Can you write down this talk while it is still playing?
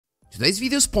Today's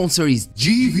video sponsor is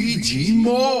GVG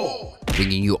Mall,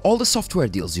 bringing you all the software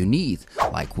deals you need,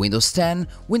 like Windows 10,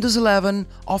 Windows 11,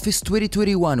 Office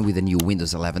 2021 with a new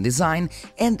Windows 11 design,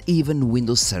 and even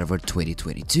Windows Server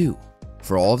 2022.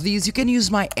 For all of these, you can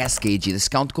use my SKG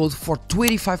discount code for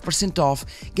 25% off,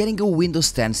 getting a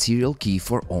Windows 10 serial key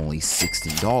for only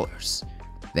 $16.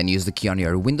 Then use the key on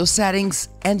your Windows settings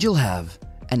and you'll have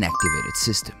an activated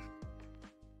system.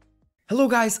 Hello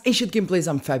guys, Ancient Gameplays,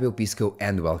 I'm Fabio Pisco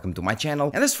and welcome to my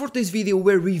channel. And as for this video,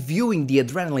 we're reviewing the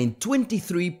Adrenalin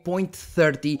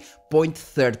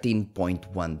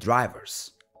 23.30.13.1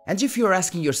 drivers. And if you're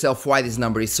asking yourself why this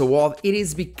number is so odd, it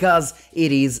is because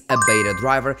it is a beta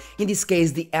driver, in this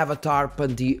case the Avatar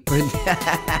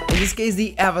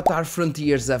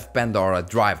Frontiers of Pandora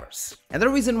drivers. And the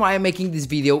reason why I'm making this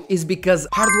video is because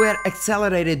hardware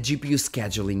accelerated GPU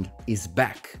scheduling is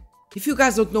back. If you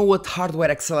guys don't know what hardware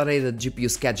accelerated GPU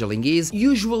scheduling is,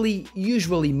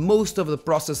 usually most of the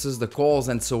processes, the calls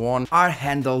and so on are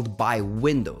handled by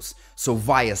Windows, so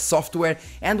via software.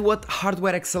 And what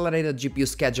hardware accelerated GPU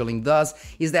scheduling does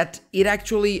is that it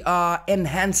actually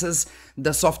enhances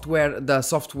the software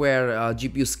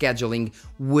GPU scheduling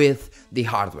with the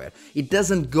hardware. It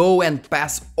doesn't go and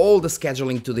pass all the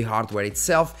scheduling to the hardware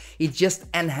itself, it just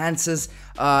enhances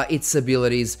its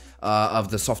abilities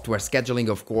of the software scheduling,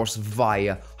 of course,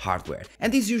 via hardware.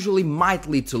 And this usually might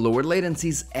lead to lower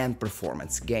latencies and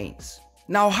performance gains.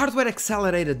 Now, hardware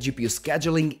accelerated GPU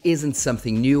scheduling isn't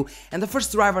something new, and the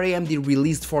first driver AMD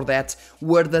released for that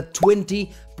were the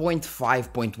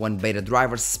 20.5.1 beta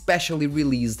drivers specially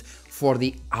released for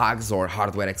the HAGS or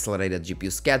hardware accelerated GPU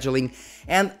scheduling,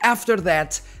 and after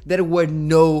that there were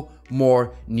no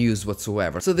more news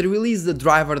whatsoever. So they released the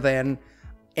driver then,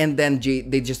 and then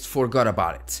they just forgot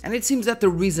about it. And it seems that the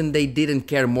reason they didn't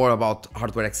care more about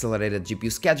hardware accelerated GPU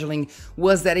scheduling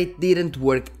was that it didn't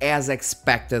work as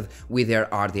expected with their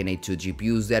RDNA 2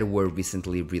 GPUs that were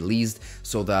recently released,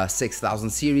 so the 6000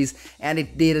 series, and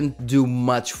it didn't do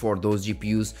much for those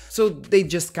GPUs, so they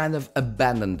just kind of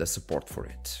abandoned the support for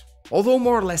it. Although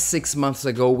more or less 6 months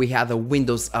ago we had a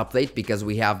Windows update because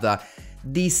we have the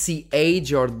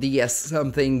DC-Age or DS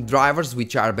something drivers,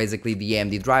 which are basically the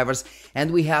AMD drivers,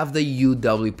 and we have the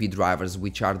UWP drivers,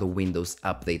 which are the Windows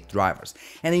Update drivers.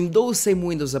 And in those same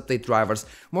Windows Update drivers,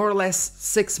 more or less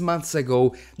 6 months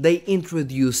ago, they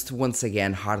introduced once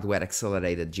again hardware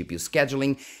accelerated GPU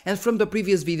scheduling. And from the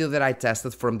previous video that I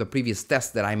tested, from the previous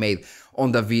test that I made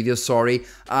on the video,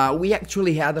 we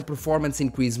actually had a performance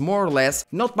increase more or less,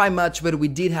 not by much, but we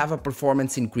did have a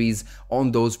performance increase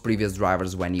on those previous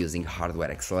drivers when using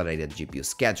hardware accelerated GPU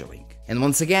scheduling. And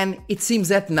once again, it seems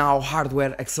that now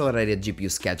hardware accelerated GPU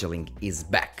scheduling is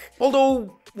back.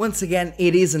 Although, once again,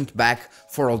 it isn't back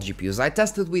for all GPUs. I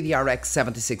tested with the RX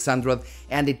 7600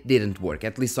 and it didn't work,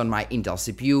 at least on my Intel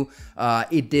CPU,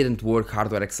 it didn't work.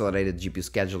 Hardware accelerated GPU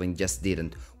scheduling just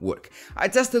didn't work. I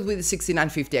tested with the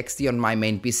 6950 XT on my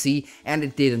main PC and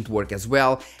it didn't work as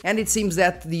well, and it seems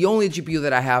that the only GPU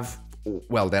that I have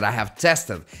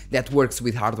tested that works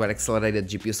with hardware accelerated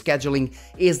GPU scheduling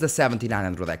is the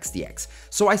 7900 XTX.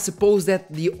 So I suppose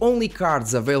that the only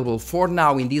cards available for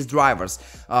now in these drivers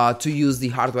to use the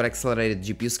hardware accelerated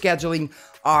GPU scheduling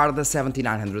are the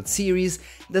 7900 series,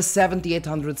 the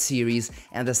 7800 series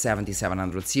and the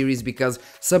 7700 series, because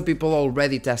some people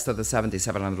already tested the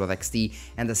 7700 XT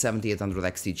and the 7800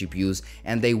 XT GPUs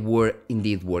and they were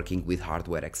indeed working with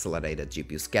hardware accelerated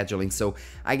GPU scheduling. So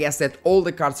I guess that all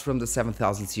the cards from the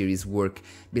 7000 series work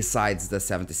besides the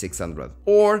 7600,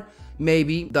 or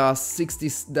maybe the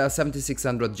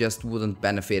 7600 just wouldn't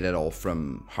benefit at all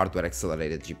from hardware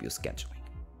accelerated GPU scheduling.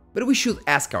 But we should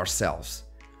ask ourselves,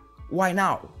 why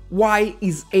now? Why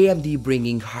is AMD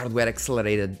bringing hardware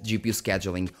accelerated GPU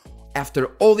scheduling after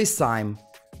all this time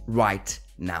right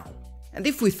now? And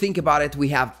if we think about it, we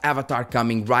have Avatar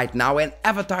coming right now, and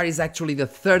Avatar is actually the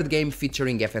third game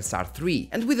featuring FSR 3.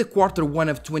 And with the Q1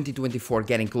 of 2024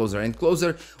 getting closer and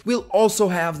closer, we'll also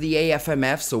have the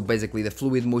AFMF, so basically the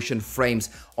fluid motion frames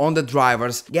on the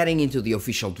drivers, getting into the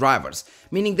official drivers,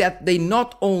 meaning that they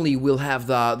not only will have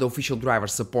the official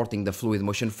drivers supporting the fluid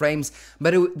motion frames,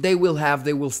 but they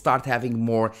will start having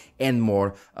more and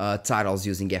more titles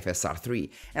using FSR 3.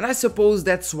 And I suppose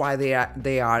that's why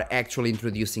they are actually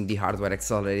introducing the hardware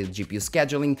accelerated GPU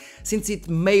scheduling, since it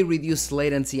may reduce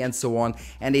latency and so on,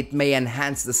 and it may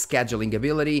enhance the scheduling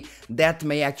ability. That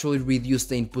may actually reduce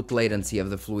the input latency of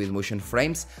the fluid motion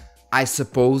frames, I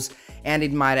suppose, and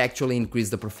it might actually increase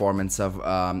the performance of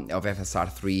FSR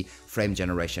 3 frame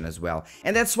generation as well.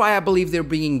 And that's why I believe they're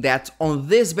bringing that on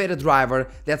this beta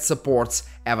driver that supports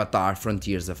Avatar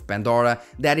Frontiers of Pandora.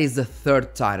 That is the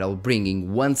third title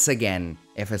bringing once again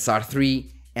FSR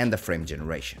 3 and the frame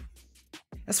generation.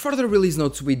 As for the release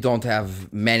notes, we don't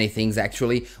have many things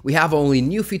actually. We have only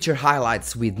new feature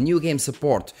highlights with new game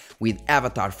support with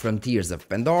Avatar Frontiers of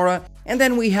Pandora, and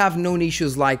then we have known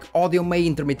issues like audio may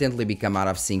intermittently become out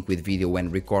of sync with video when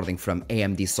recording from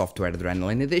AMD Software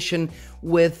Adrenalin Edition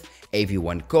with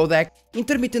AV1 codec,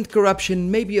 intermittent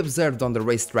corruption may be observed on the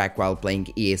racetrack while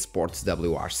playing EA Sports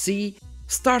WRC,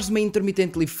 stars may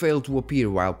intermittently fail to appear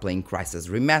while playing Crysis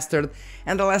Remastered,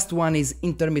 and the last one is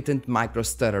intermittent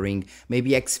micro-stuttering may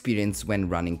be experienced when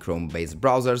running Chrome-based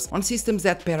browsers on systems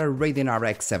that pair a Radeon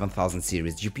RX 7000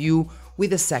 series GPU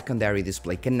with a secondary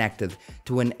display connected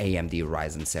to an AMD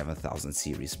Ryzen 7000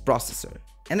 series processor.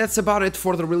 And that's about it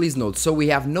for the release notes. So we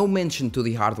have no mention to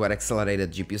the hardware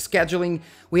accelerated GPU scheduling,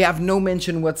 we have no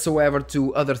mention whatsoever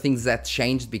to other things that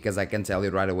changed, because I can tell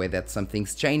you right away that some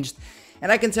things changed.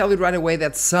 And I can tell you right away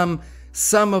that some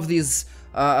of these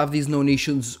known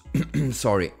issues,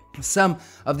 some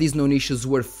of these known issues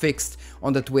were fixed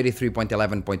on the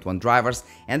 23.11.1 drivers,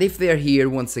 and if they're here,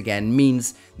 once again,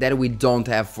 means that we don't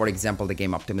have, for example, the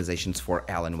game optimizations for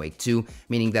Alan Wake 2,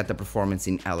 meaning that the performance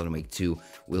in Alan Wake 2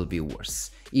 will be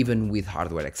worse, even with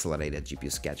hardware accelerated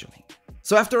GPU scheduling.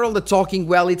 So after all the talking,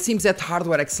 well, it seems that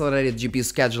hardware accelerated GPU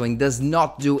scheduling does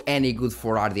not do any good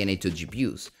for RDNA 2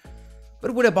 GPUs.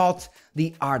 But what about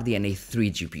the RDNA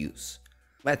 3 GPUs?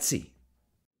 Let's see.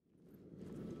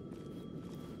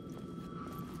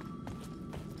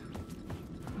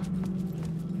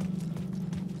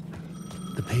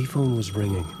 The payphone was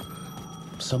ringing.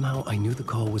 Somehow I knew the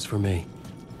call was for me.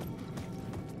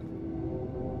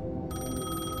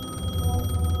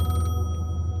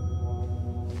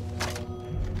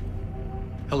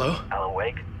 Hello? Alan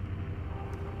Wake?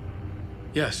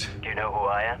 Yes. Do you know who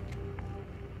I am?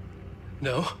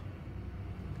 No?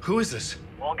 Who is this?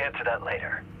 We'll get to that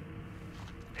later.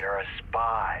 There are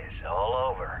spies all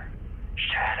over.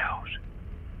 Shadows.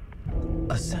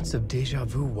 A sense of deja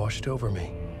vu washed over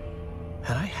me.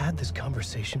 Had I had this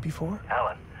conversation before?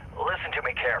 Alan, listen to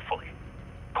me carefully.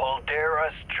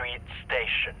 Caldera Street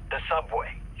Station, the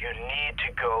subway. You need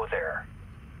to go there.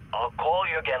 I'll call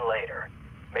you again later.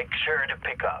 Make sure to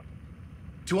pick up.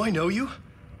 Do I know you?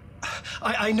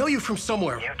 I know you from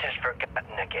somewhere. You've just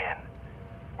forgotten again.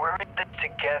 We're in this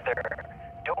together.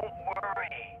 Don't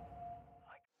worry.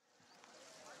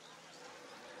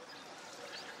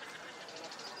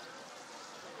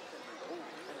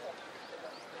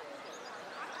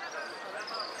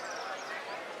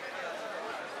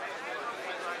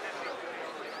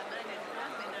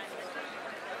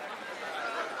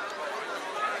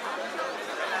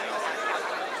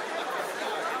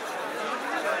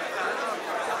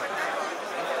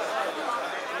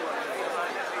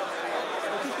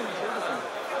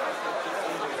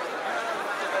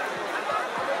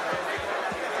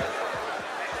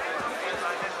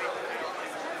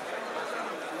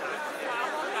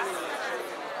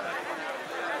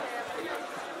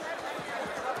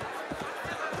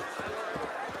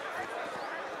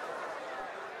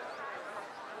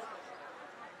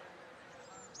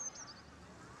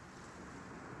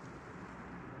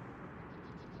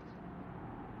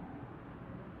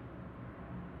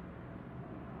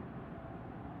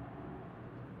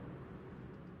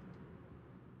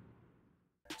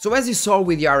 So as you saw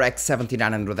with the RX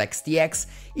 7900 XTX,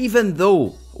 even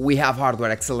though we have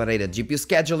hardware accelerated GPU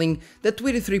scheduling, the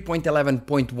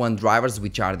 23.11.1 drivers,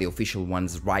 which are the official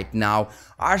ones right now,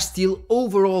 are still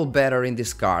overall better in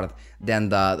this card than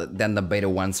the beta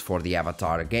ones for the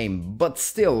Avatar game. But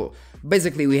still,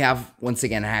 basically we have once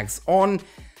again HAGS on,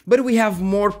 but we have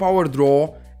more power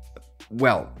draw,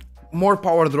 well, more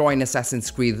power draw in Assassin's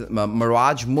Creed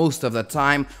Mirage most of the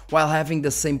time, while having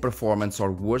the same performance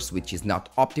or worse, which is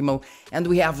not optimal, and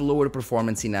we have lower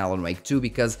performance in Alan Wake 2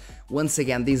 because, once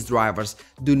again, these drivers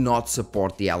do not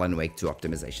support the Alan Wake 2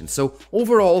 optimization. So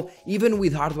overall, even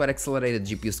with hardware accelerated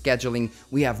GPU scheduling,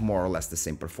 we have more or less the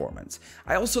same performance.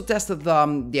 I also tested the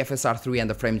FSR3 and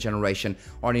the frame generation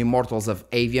on Immortals of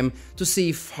Avium to see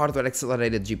if hardware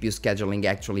accelerated GPU scheduling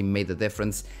actually made a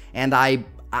difference, and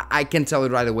I can tell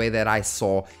you right away that I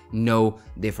saw no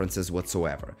differences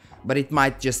whatsoever. But it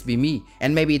might just be me,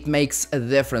 and maybe it makes a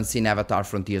difference in Avatar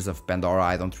Frontiers of Pandora,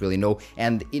 I don't really know,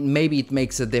 and maybe it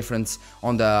makes a difference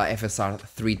on the FSR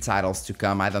 3 titles to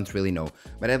come, I don't really know,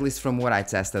 but at least from what I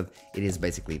tested, it is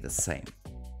basically the same.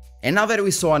 And now that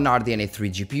we saw an RDNA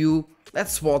 3 GPU,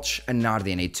 let's watch an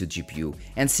RDNA 2 GPU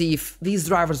and see if these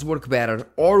drivers work better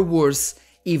or worse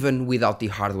even without the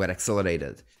hardware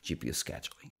accelerated GPU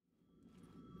scheduling.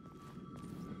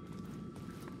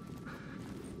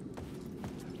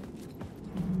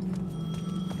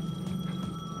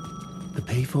 The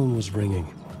payphone was ringing.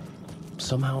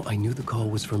 Somehow I knew the call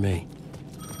was for me.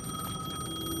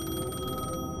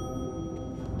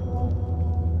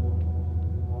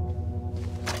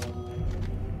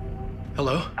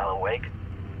 Hello? Alan Wake?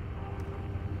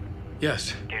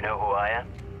 Yes. Do you know who I am?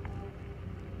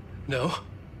 No?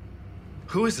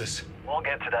 Who is this? We'll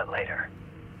get to that later.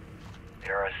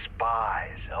 There are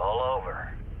spies all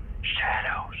over.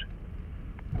 Shadows.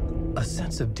 A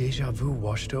sense of deja vu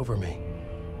washed over me.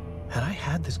 Had I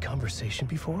had this conversation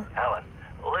before? Alan,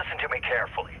 listen to me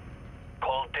carefully.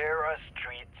 Caldera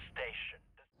Street Station.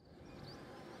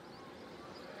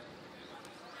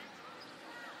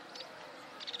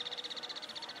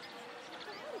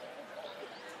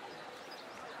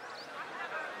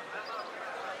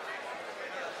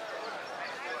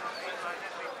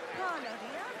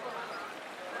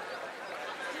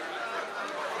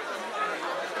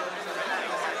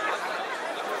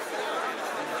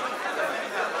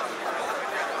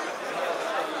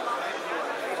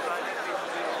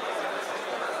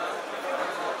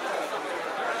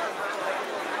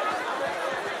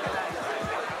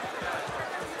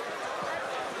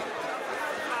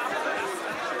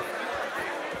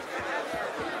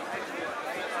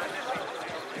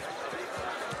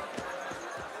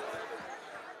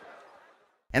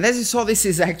 And as you saw, this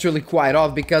is actually quite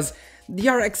odd because the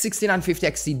RX 6950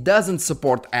 XT doesn't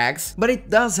support HAGS, but it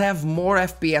does have more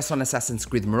FPS on Assassin's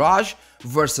Creed Mirage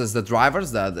versus the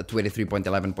drivers, the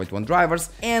 23.11.1 drivers,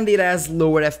 and it has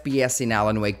lower FPS in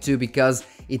Alan Wake 2 because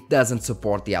it doesn't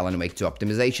support the Alan Wake 2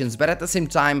 optimizations, but at the same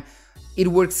time, it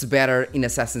works better in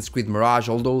Assassin's Creed Mirage,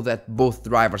 although that both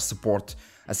drivers support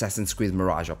Assassin's Creed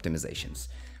Mirage optimizations.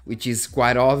 Which is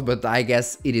quite odd, but I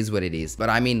guess it is what it is.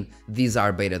 But I mean, these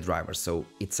are beta drivers, so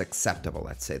it's acceptable,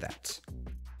 let's say that.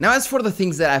 Now, as for the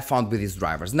things that I found with these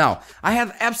drivers, now, I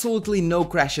had absolutely no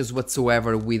crashes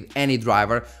whatsoever with any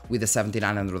driver, with the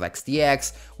 7900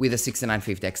 XTX, with the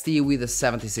 6950 XT, with the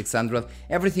 7600,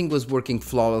 everything was working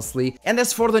flawlessly. And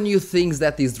as for the new things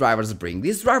that these drivers bring,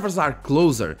 these drivers are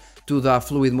closer to the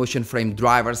fluid motion frame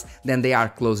drivers than they are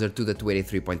closer to the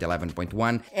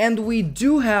 23.11.1, and we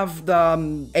do have the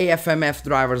AFMF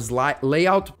drivers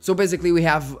layout. So basically we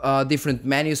have different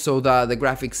menus, so the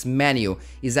graphics menu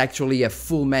is actually a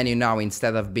full menu now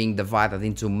instead of being divided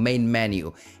into main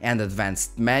menu and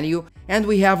advanced menu. And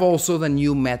we have also the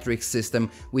new metrics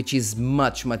system, which is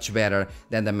much better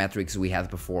than the metrics we had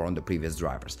before on the previous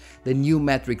drivers. The new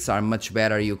metrics are much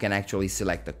better. You can actually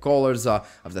select the colors of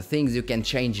the things, you can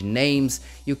change names,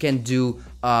 you can do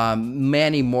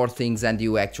many more things, and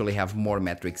you actually have more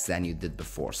metrics than you did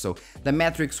before. So the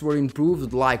metrics were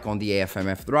improved like on the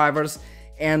AFMF drivers,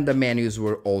 and the menus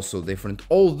were also different,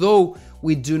 although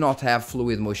we do not have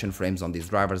fluid motion frames on these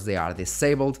drivers, they are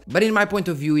disabled. But in my point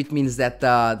of view, it means that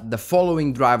the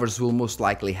following drivers will most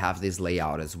likely have this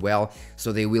layout as well,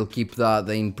 so they will keep the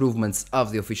improvements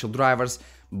of the official drivers,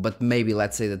 but maybe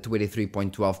let's say the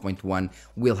 23.12.1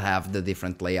 will have the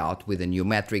different layout with the new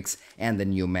metrics and the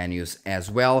new menus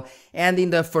as well. And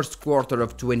in the first quarter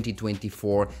of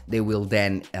 2024, they will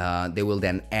then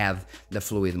add the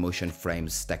fluid motion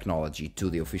frames technology to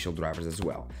the official drivers as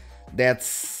well.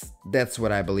 That's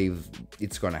what I believe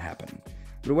it's gonna happen.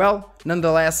 But well,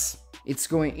 nonetheless, it's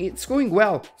going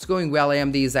well. It's going well.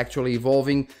 AMD is actually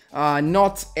evolving.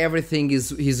 Not everything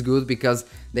is good because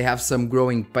they have some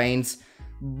growing pains.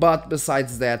 But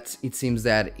besides that, it seems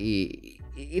that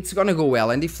it's gonna go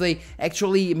well, and if they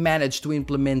actually manage to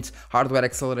implement hardware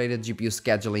accelerated GPU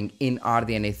scheduling in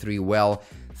RDNA 3 well,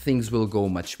 things will go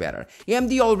much better.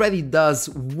 AMD already does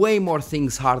way more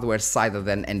things hardware-sided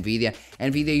than NVIDIA.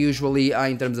 NVIDIA usually,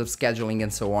 in terms of scheduling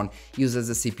and so on, uses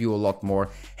the CPU a lot more.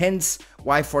 Hence,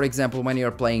 why, for example, when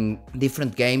you're playing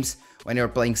different games, when you're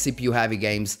playing CPU-heavy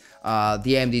games,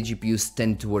 the AMD GPUs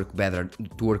tend to work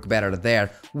better there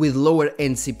with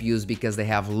lower-end CPUs because they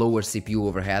have lower CPU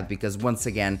overhead. Because once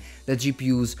again, the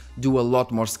GPUs do a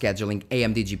lot more scheduling.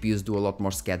 AMD GPUs do a lot more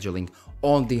scheduling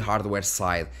on the hardware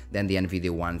side than the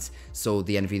NVIDIA ones. So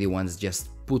the NVIDIA ones just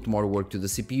put more work to the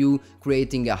CPU,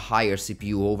 creating a higher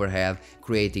CPU overhead,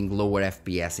 creating lower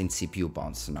FPS in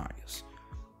CPU-bound scenarios.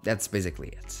 That's basically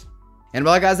it. And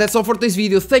well guys, that's all for this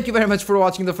video. Thank you very much for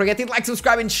watching. Don't forget to like,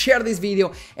 subscribe and share this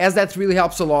video, as that really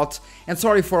helps a lot. And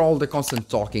sorry for all the constant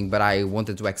talking, but I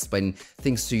wanted to explain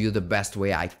things to you the best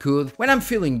way I could. When I'm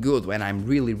feeling good, when I'm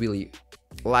really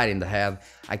light in the head,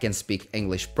 I can speak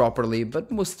English properly, but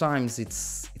most times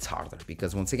it's harder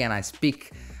because once again I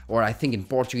speak, or I think in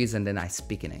Portuguese and then I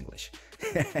speak in English.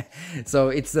 So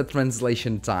it's the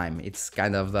translation time, it's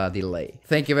kind of the delay.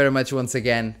 Thank you very much once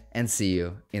again, and see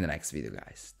you in the next video,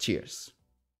 guys. Cheers.